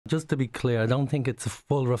just to be clear, I don't think it's a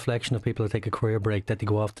full reflection of people that take a career break, that they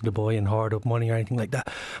go off to Dubai and hoard up money or anything like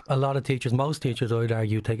that. A lot of teachers, most teachers, I'd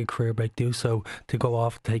argue, take a career break, do so to go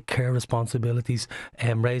off, take care responsibilities,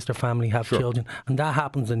 raise their family, have children. And that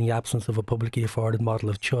happens in the absence of a publicly afforded model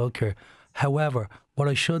of childcare. However, what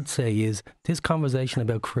I should say is this conversation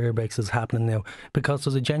about career breaks is happening now because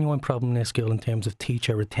there's a genuine problem in our school in terms of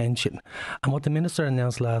teacher retention. And what the Minister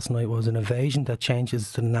announced last night was an evasion that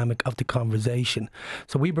changes the dynamic of the conversation.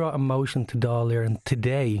 So we brought a motion to Dáil Éireann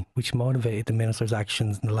today, which motivated the Minister's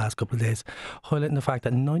actions in the last couple of days, highlighting the fact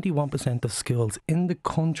that 91% of schools in the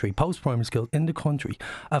country, post-primary schools in the country,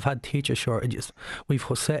 have had teacher shortages. We've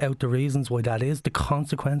set out the reasons why that is, the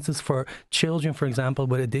consequences for children, for example,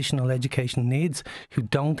 with additional education needs, who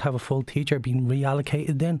don't have a full teacher being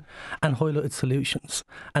reallocated then, and highlighted solutions.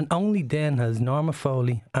 And only then has Norma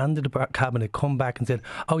Foley and the Cabinet come back and said,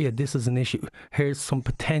 oh yeah, this is an issue. Here's some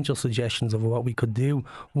potential suggestions of what we could do,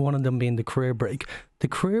 one of them being the career break. The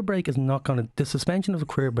career break is not going to, the suspension of a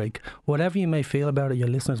career break, whatever you may feel about it, your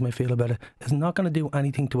listeners may feel about it, is not going to do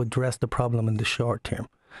anything to address the problem in the short term.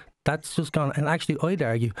 That's just gone. And actually, I'd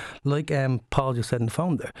argue, like Paul just said on the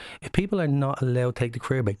phone there, if people are not allowed to take the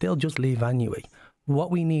career break, they'll just leave anyway.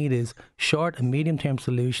 What we need is short and medium term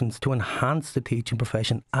solutions to enhance the teaching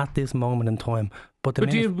profession at this moment in time. But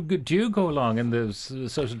do you go along in the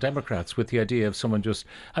Social Democrats with the idea of someone just,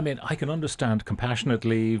 I mean, I can understand compassionate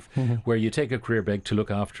leave, where you take a career break to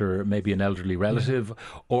look after maybe an elderly relative,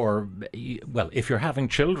 or, well, if you're having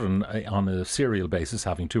children on a serial basis,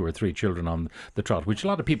 having 2 or 3 children on the trot, which a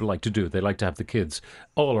lot of people like to do. They like to have the kids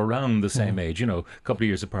all around the same age, a couple of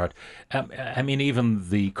years apart. I mean, even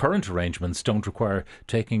the current arrangements don't require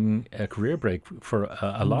taking a career break for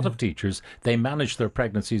a lot of teachers. They manage their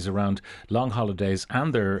pregnancies around long holidays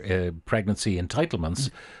and their pregnancy entitlements,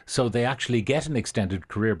 so they actually get an extended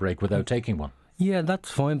career break without taking one. Yeah,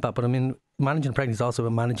 that's fine, Pat, but I mean, managing pregnancy is also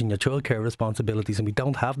about managing your childcare responsibilities, and we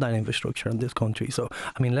don't have that infrastructure in this country. So,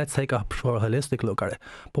 I mean, let's take a holistic look at it.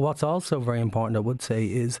 But what's also very important, I would say,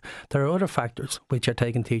 is there are other factors which are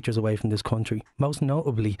taking teachers away from this country, most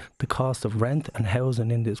notably the cost of rent and housing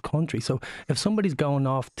in this country. So if somebody's going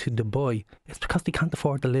off to Dubai, it's because they can't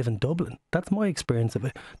afford to live in Dublin. That's my experience of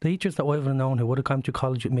it. The teachers that I've known who would have come to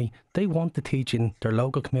college with me, they want to teach in their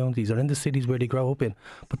local communities or in the cities where they grow up in.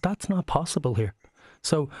 But that's not possible here.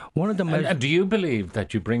 So one of the and do you believe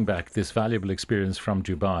that you bring back this valuable experience from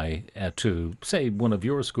Dubai to, say, one of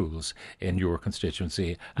your schools in your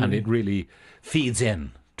constituency, and it really feeds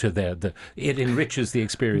in to it enriches the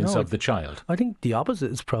experience of the child? I think the opposite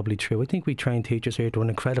is probably true. I think we train teachers here to an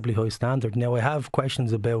incredibly high standard. Now, I have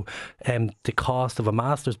questions about the cost of a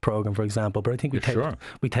master's programme, for example, but I think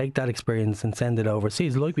we take that experience and send it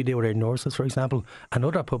overseas, like we do with our nurses, for example, and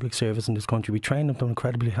other public service in this country. We train them to an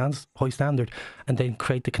incredibly high standard and then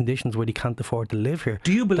create the conditions where they can't afford to live here.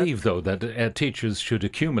 Do you believe, though, that teachers should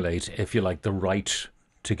accumulate, if you like, the right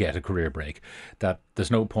to get a career break, that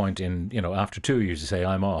there's no point in, after 2 years you say,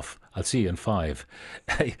 I'm off, I'll see you in 5,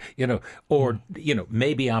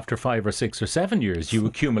 maybe after 5 or 6 or 7 years you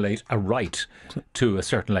accumulate a right to a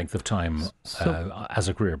certain length of time as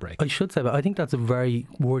a career break? I should say, but I think that's a very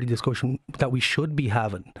worthy discussion that we should be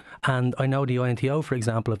having. And I know the INTO, for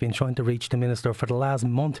example, have been trying to reach the Minister for the last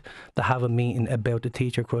month to have a meeting about the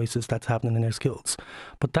teacher crisis that's happening in their schools.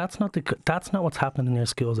 But that's not what's happening in their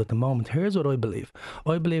schools at the moment. Here's what I believe.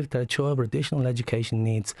 I believe that a child with additional education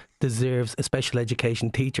needs deserves a special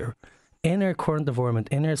education teacher. In our current environment,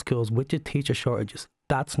 in our schools, with the teacher shortages,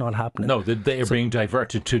 that's not happening. No, they are being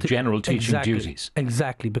diverted to general teaching duties.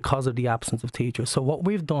 Exactly, because of the absence of teachers. So what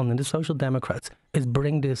we've done in the Social Democrats is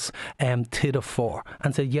bring this to the fore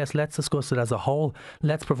and say, yes, let's discuss it as a whole.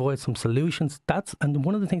 Let's provide some solutions. And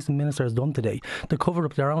one of the things the Minister has done today to cover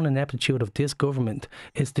up their own ineptitude of this government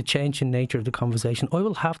is to change the nature of the conversation. I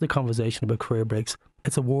will have the conversation about career breaks.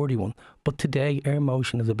 It's a wordy one. But today, our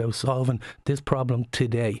motion is about solving this problem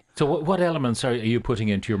today. So what elements are you putting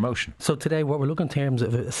into your motion? So today, what we're looking in terms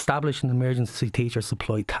of establishing an emergency teacher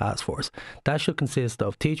supply task force. That should consist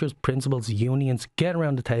of teachers, principals, unions, get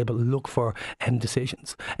around the table, look for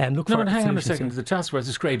decisions. And look for hang on a second. The task force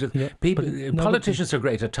is great. Politicians are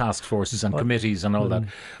great at task forces and committees and all that.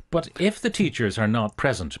 But if the teachers are not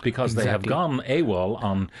present because they have gone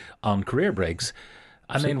AWOL on career breaks,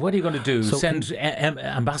 I mean, what are you going to do? So- Send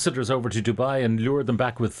ambassadors over to Dubai and lure them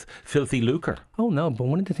back with filthy lucre? Oh no, but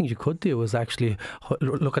one of the things you could do is actually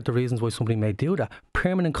look at the reasons why somebody may do that.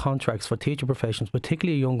 Permanent contracts for teacher professions,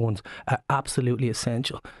 particularly young ones, are absolutely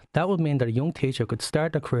essential. That would mean that a young teacher could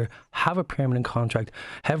start their career, have a permanent contract,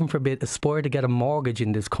 heaven forbid, aspire to get a mortgage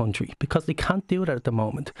in this country, because they can't do that at the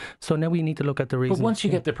moment. So now we need to look at the reasons. But once you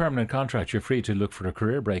get the permanent contract, you're free to look for a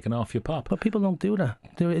career break and off you pop. But people don't do that.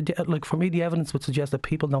 Like, for me, the evidence would suggest that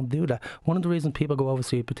people don't do that. One of the reasons people go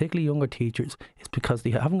overseas, particularly younger teachers, is because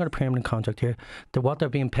they haven't got a permanent contract here. What they're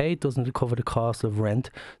being paid doesn't cover the cost of rent.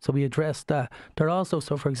 So we address that. They're also,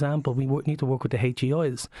 so for example, we need to work with the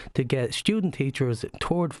HEIs to get student teachers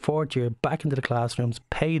third, fourth year back into the classrooms,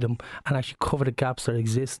 pay them, and actually cover the gaps that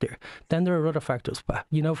exist there. Then there are other factors. But,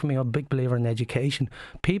 you know, for me, I'm a big believer in education.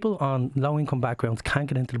 People on low income backgrounds can't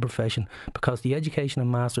get into the profession because the education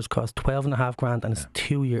and masters cost 12.5 grand and it's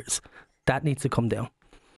 2 years. That needs to come down.